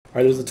All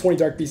right, there's the 20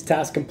 Dark Beast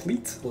task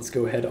complete. Let's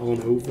go ahead on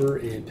over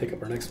and pick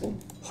up our next one.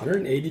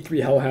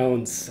 183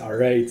 Hellhounds. All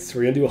right, so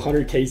we're gonna do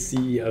 100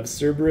 KC of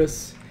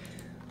Cerberus. So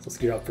let's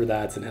gear up for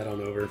that and head on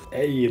over.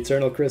 Hey,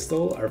 Eternal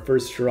Crystal, our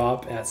first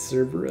drop at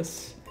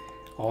Cerberus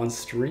on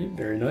stream.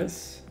 Very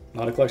nice.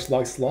 Not a collection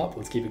log slop.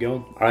 Let's keep it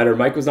going. All right, our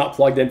mic was not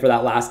plugged in for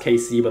that last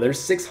KC, but there's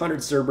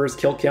 600 Cerberus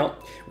kill count.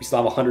 We still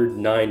have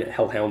 109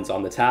 Hellhounds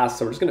on the task,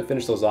 so we're just gonna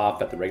finish those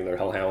off at the regular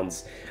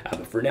Hellhounds.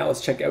 But for now,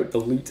 let's check out the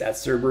loot at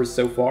Cerberus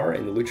so far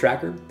in the loot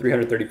tracker.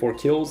 334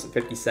 kills,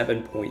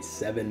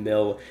 57.7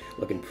 mil,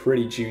 looking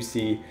pretty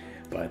juicy.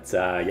 But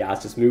yeah,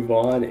 let's just move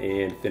on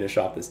and finish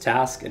off this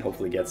task and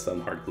hopefully get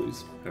some hard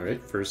clues. All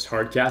right, first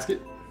hard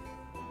casket.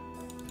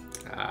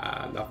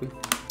 Nothing.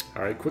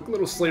 All right, quick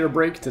little Slayer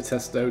break to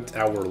test out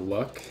our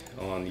luck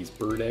on these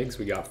bird eggs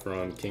we got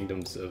from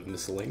Kingdoms of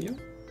Miscellanea.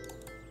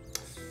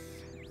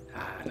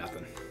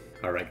 Nothing.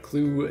 All right,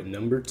 clue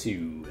number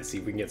 2. Let's see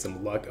if we can get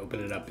some luck.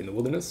 Open it up in the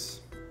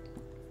wilderness.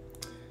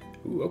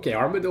 Ooh, okay,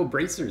 Armadillo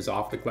Bracers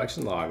off the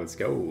collection log. Let's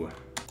go.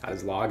 That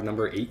is log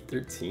number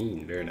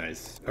 813. Very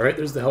nice. All right,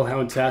 there's the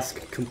Hellhound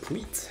task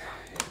complete.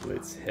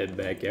 Let's head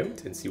back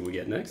out and see what we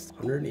get next.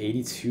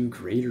 182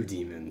 Greater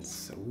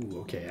Demons. Ooh,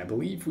 okay, I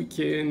believe we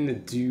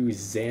can do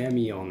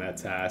Zammy on that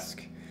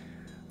task.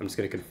 I'm just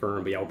gonna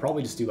confirm, but yeah, we'll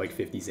probably just do like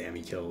 50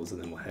 Zammy kills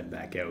and then we'll head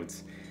back out.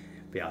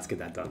 But yeah, let's get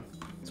that done.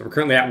 So we're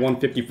currently at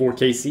 154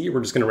 KC.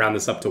 We're just gonna round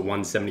this up to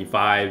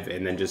 175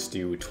 and then just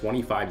do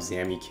 25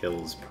 Zammy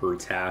kills per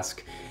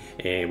task.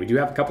 And we do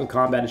have a couple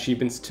combat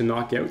achievements to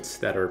knock out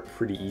that are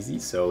pretty easy,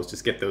 so let's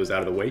just get those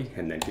out of the way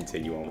and then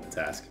continue on with the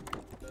task.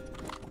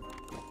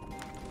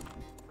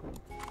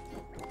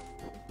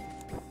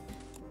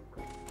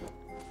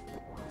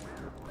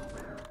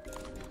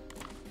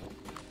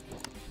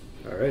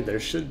 Alright, there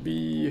should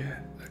be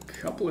a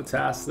couple of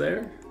tasks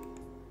there.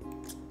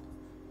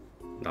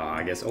 No,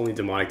 I guess only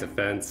Demonic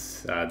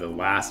Defense. The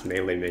last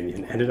melee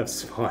minion ended up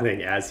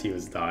spawning as he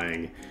was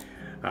dying.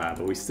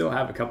 But we still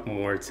have a couple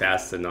more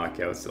tasks to knock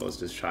out, so let's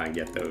just try and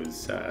get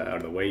those out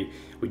of the way.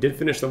 We did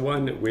finish the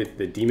one with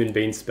the Demon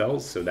Bane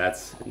spells, so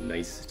that's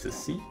nice to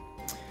see.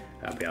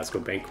 But yeah, let's go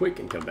bank quick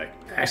and come back.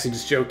 Actually,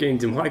 just joking,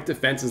 Demonic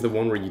Defense is the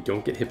one where you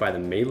don't get hit by the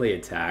melee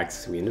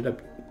attacks. We ended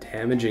up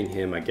damaging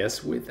him, I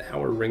guess, with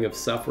our Ring of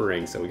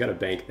Suffering, so we gotta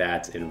bank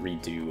that and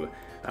redo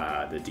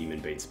the Demon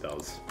Bane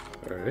spells.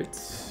 Alright.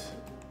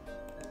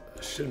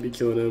 Shouldn't be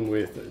killing him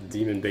with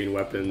Demon Bane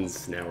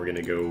weapons. Now we're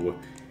gonna go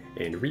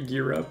and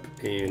re-gear up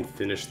and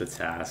finish the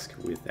task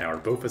with our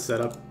Bofa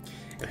setup.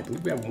 And I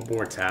believe we have one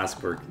more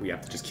task where we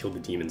have to just kill the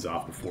demons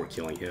off before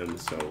killing him,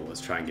 so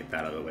let's try and get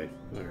that out of the way.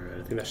 Alright,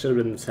 I think that should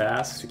have been the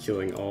task to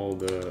killing all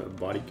the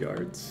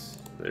bodyguards.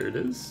 There it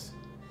is.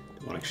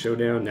 Demonic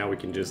Showdown. Now we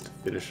can just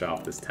finish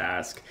off this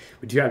task.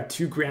 We do have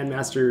 2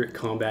 Grandmaster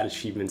combat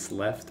achievements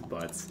left,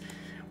 but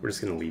we're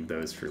just going to leave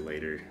those for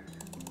later.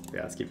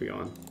 Yeah, let's keep it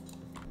going.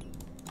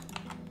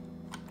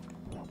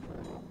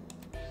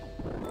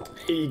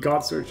 Hey,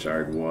 Godsword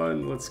Shard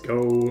 1, let's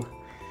go.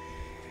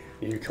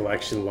 New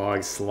collection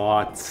log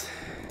slot.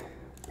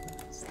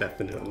 It's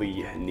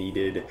definitely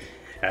needed,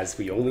 as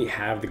we only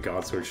have the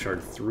Godsword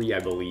Shard 3, I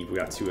believe. We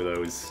got 2 of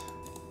those.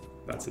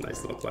 That's a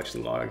nice little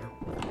collection log.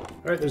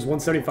 Alright, there's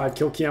 175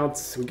 kill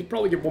counts. We could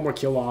probably get one more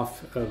kill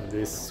off of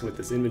this with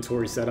this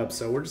inventory setup,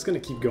 so we're just going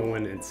to keep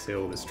going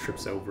until this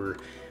trip's over.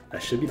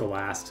 That should be the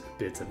last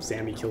bit of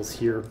Zammy kills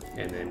here,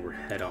 and then we're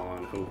head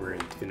on over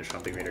and finish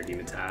off the Greater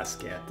Demon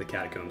task at the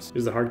Catacombs.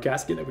 Here's the hard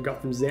casket that we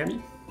got from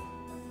Zammy.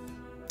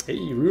 Hey,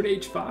 Rune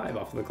H5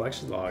 off of the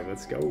collection log.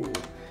 Let's go.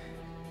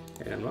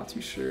 And I'm not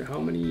too sure how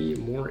many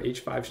more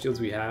H5 shields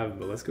we have,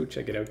 but let's go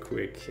check it out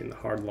quick in the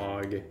hard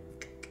log.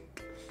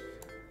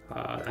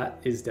 That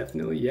is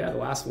definitely, yeah, the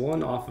last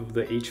one off of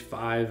the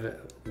H5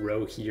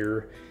 row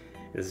here.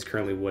 This is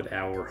currently what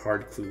our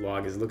hard clue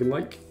log is looking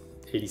like.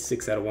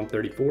 86 out of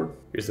 134.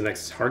 Here's the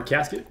next hard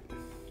casket.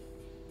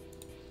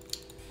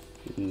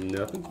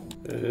 Nothing.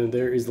 And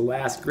there is the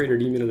last Greater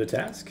Demon of the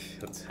task.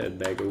 Let's head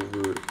back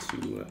over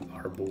to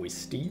our boy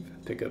Steve.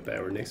 Pick up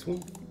our next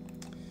one.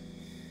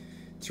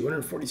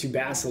 242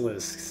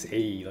 Basilisks.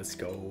 Hey, let's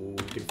go.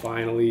 We can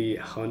finally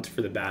hunt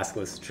for the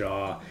Basilisk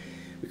Jaw.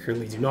 We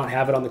currently do not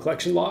have it on the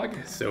collection log,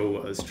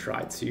 so let's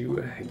try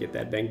to get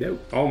that banged out.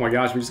 Oh my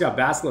gosh, we just got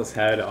Basilisk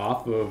Head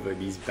off of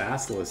these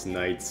Basilisk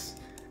Knights.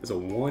 There's a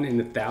 1 in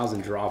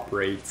 1,000 drop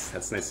rate.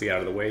 That's nice to get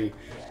out of the way.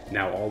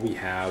 Now all we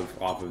have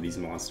off of these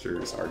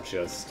monsters are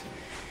just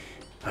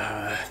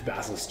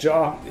Basilisk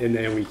Jaw, and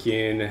then we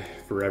can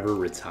forever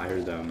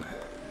retire them.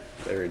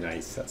 Very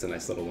nice. That's a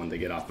nice little one to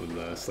get off of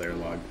the Slayer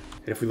log.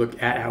 And if we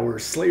look at our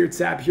Slayer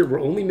tab here,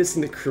 we're only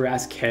missing the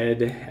Kurask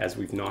head, as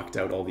we've knocked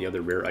out all the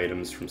other rare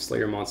items from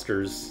Slayer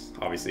monsters,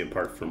 obviously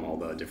apart from all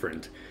the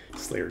different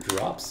Slayer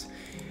drops.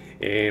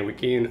 And we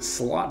can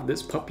slot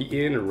this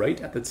puppy in right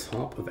at the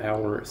top of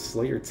our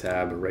Slayer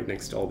tab, right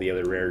next to all the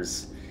other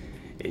rares.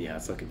 And yeah,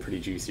 it's looking pretty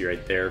juicy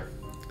right there.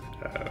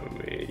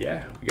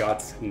 Yeah, we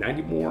got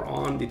 90 more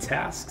on the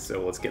task,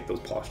 so let's get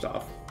those polished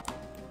off.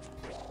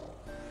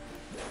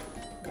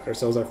 Got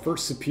ourselves our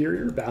first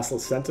superior,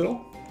 Basilisk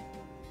Sentinel.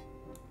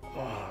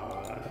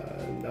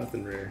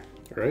 Nothing rare.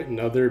 All right,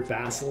 another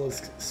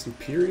Basilisk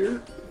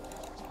Superior.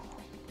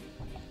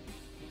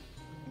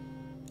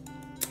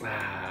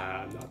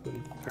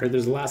 Nothing. All right,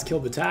 there's the last kill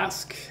of the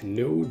task.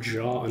 No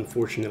jaw,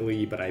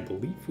 unfortunately, but I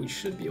believe we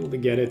should be able to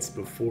get it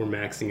before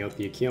maxing out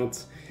the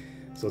account.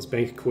 So let's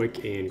bank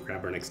quick and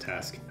grab our next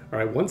task. All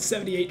right,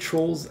 178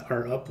 trolls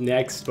are up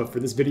next, but for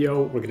this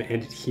video, we're gonna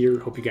end it here.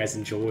 Hope you guys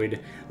enjoyed.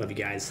 Love you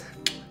guys.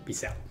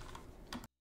 Peace out.